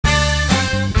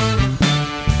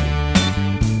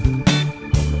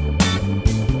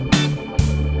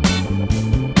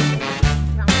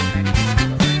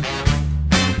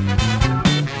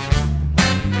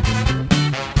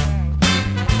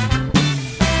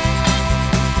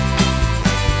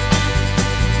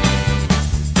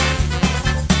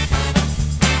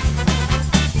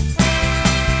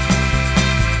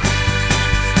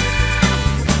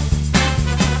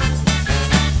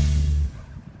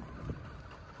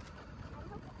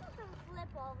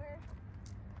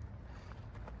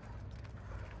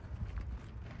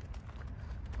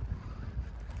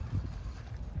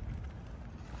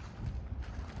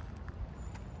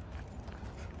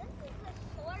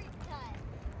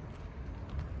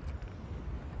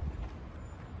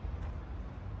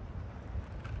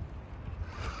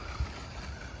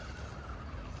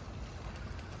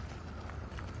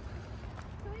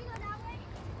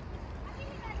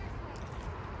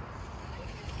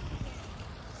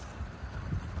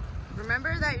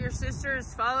Remember that your sister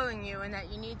is following you and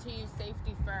that you need to use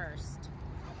safety first.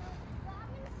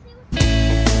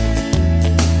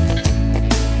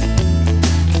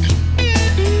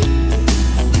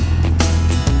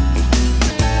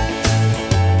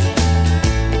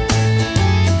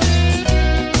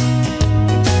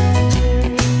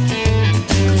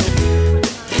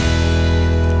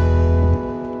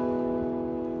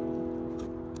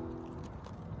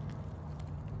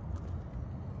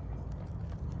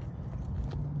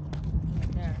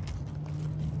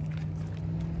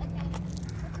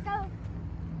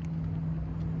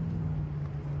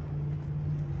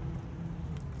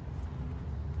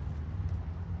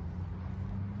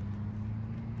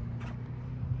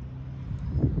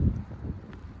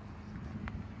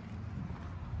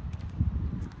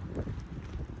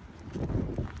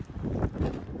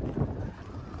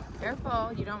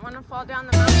 Careful, you don't want to fall down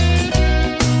the mountain.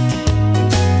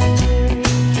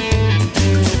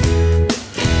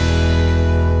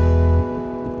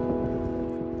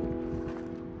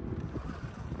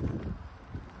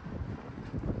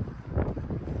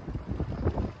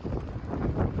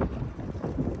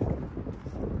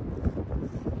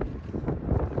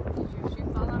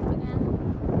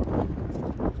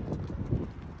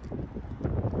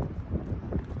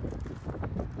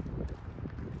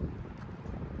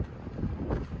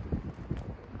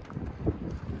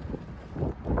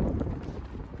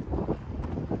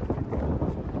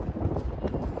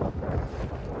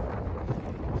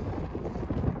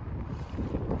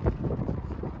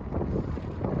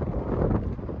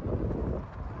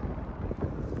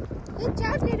 Good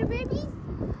job, little babies.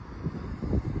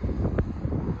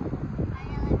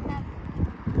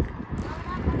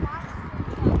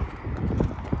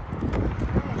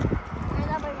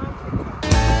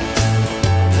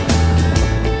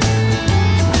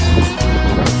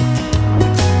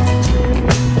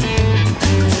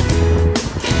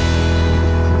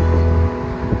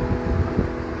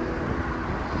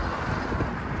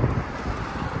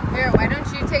 Here, why don't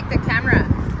you take the camera?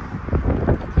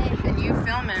 Okay. And you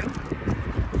film him.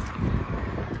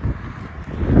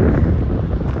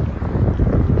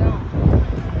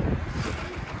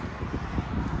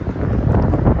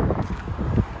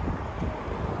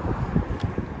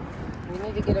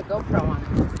 To get a GoPro on it.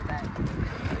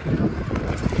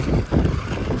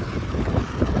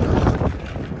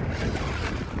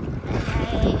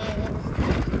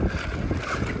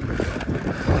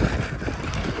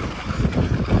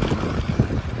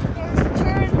 There's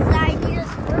turns I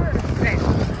use first. Okay,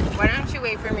 why don't you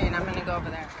wait for me and I'm gonna go over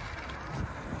there.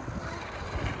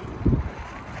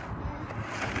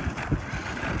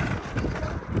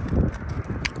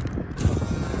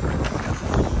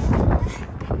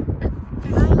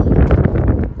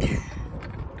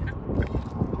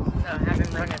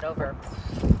 Run it over.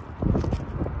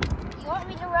 You want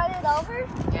me to run it over?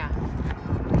 Yeah.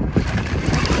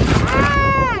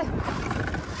 Ah!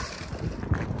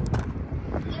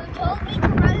 You told me to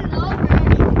run it over.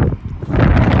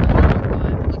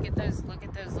 Look at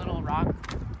those little rocks.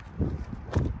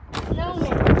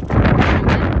 Snowman.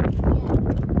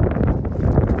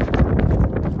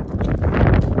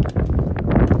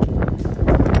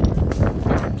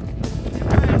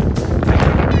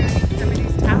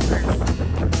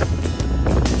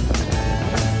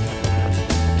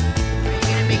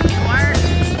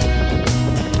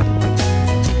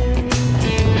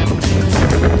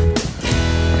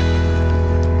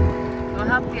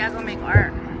 Thiago make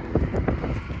art.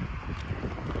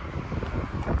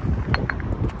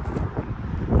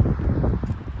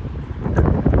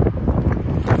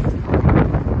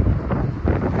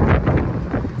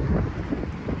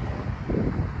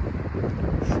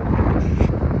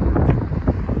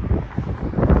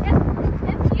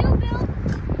 If you build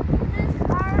this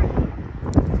art,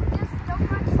 just don't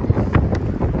watch this.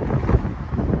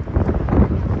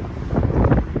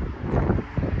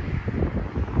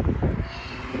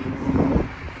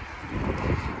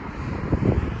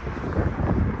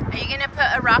 Are you gonna put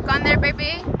a rock on there,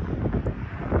 baby?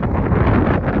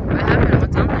 What happened?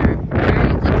 What's on there? Why are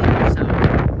you licking yourself?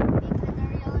 Because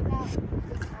Ariella got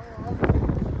this all over.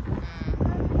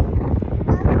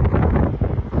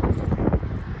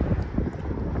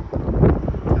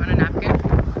 You want a napkin?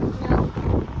 No.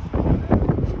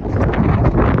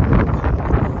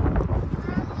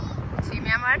 See, mi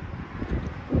amor?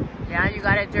 Yeah, you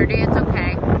got it dirty. It's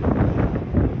okay.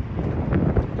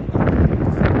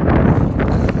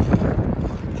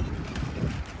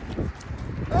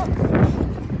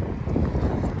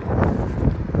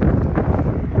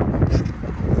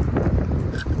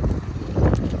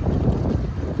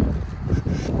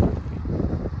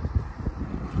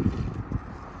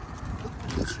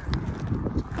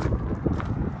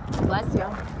 Bless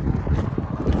you.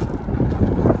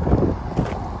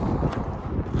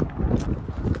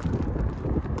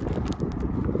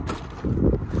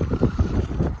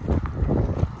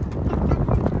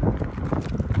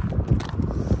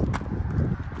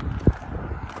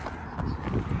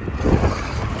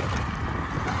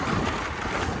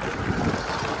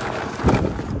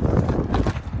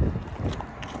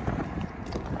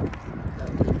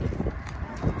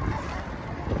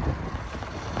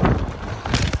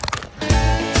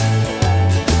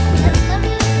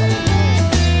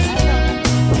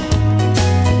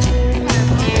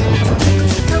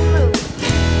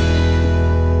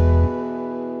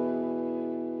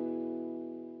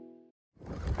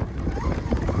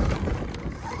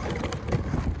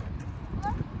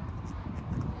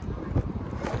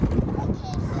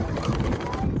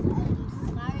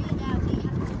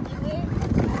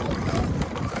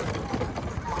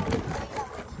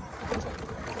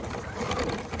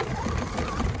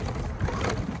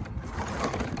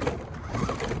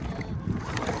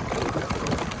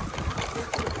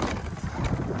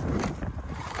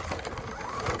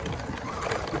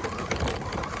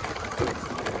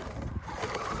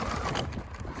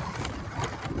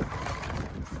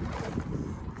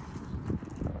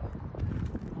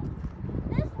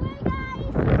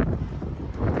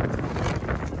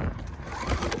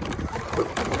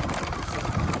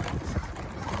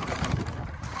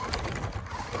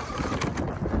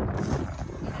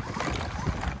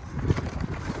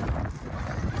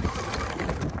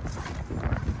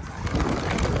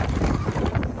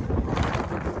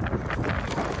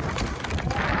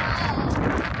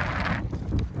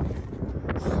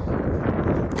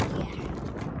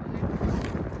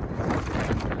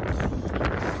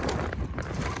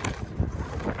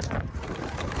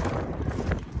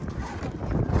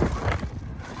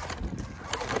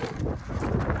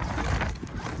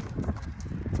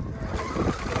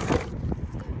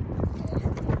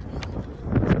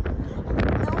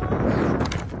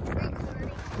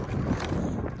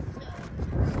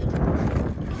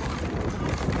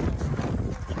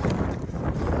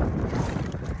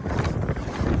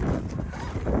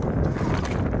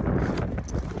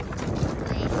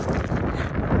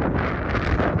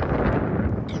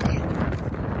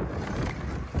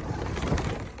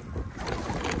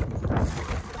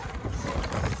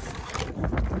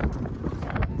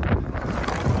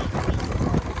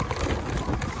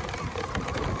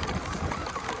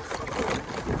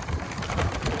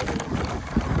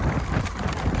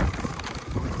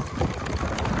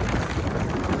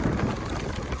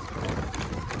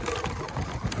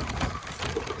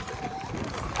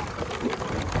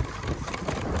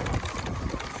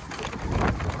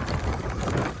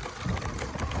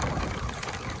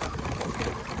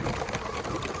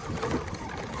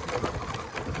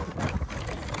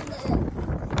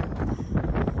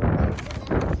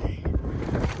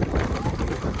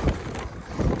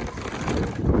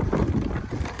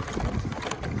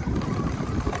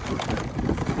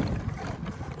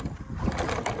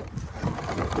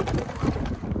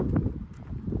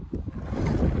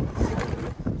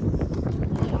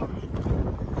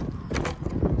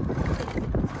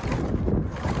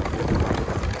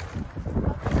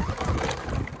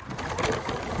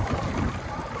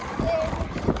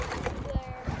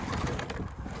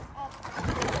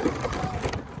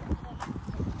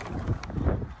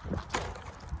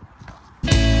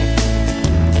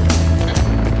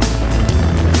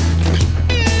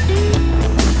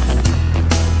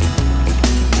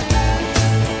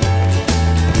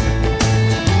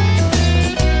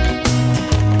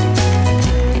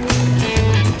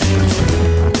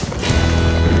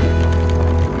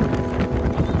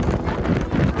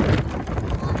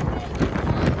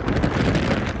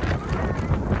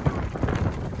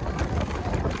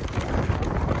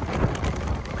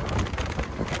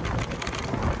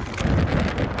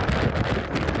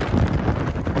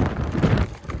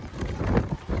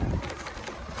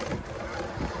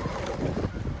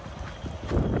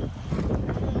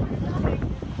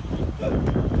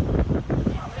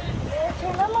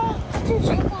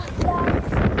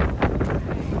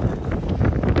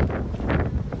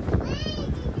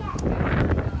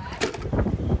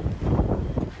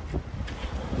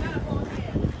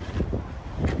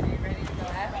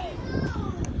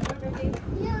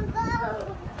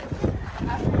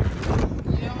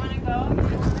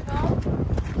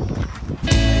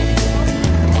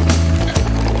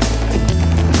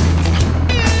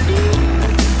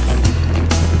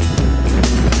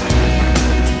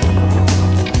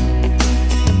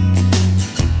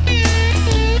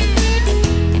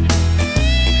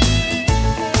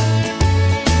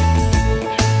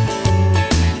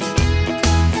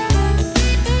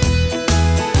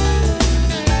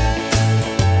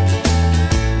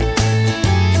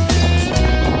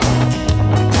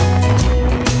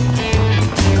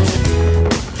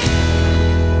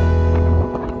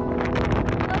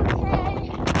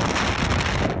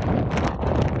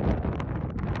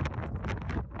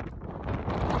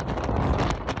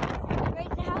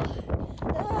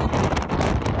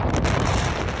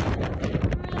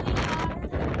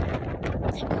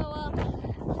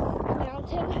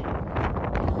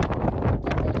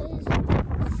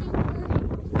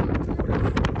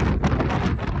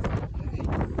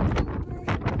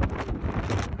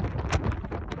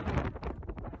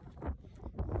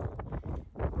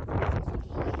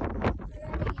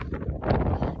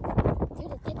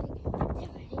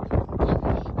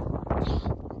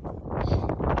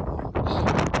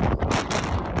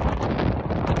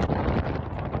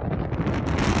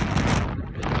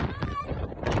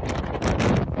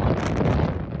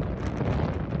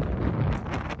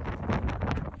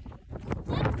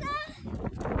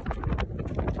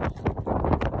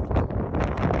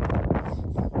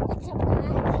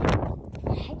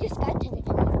 Tippity,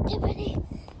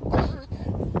 tippity,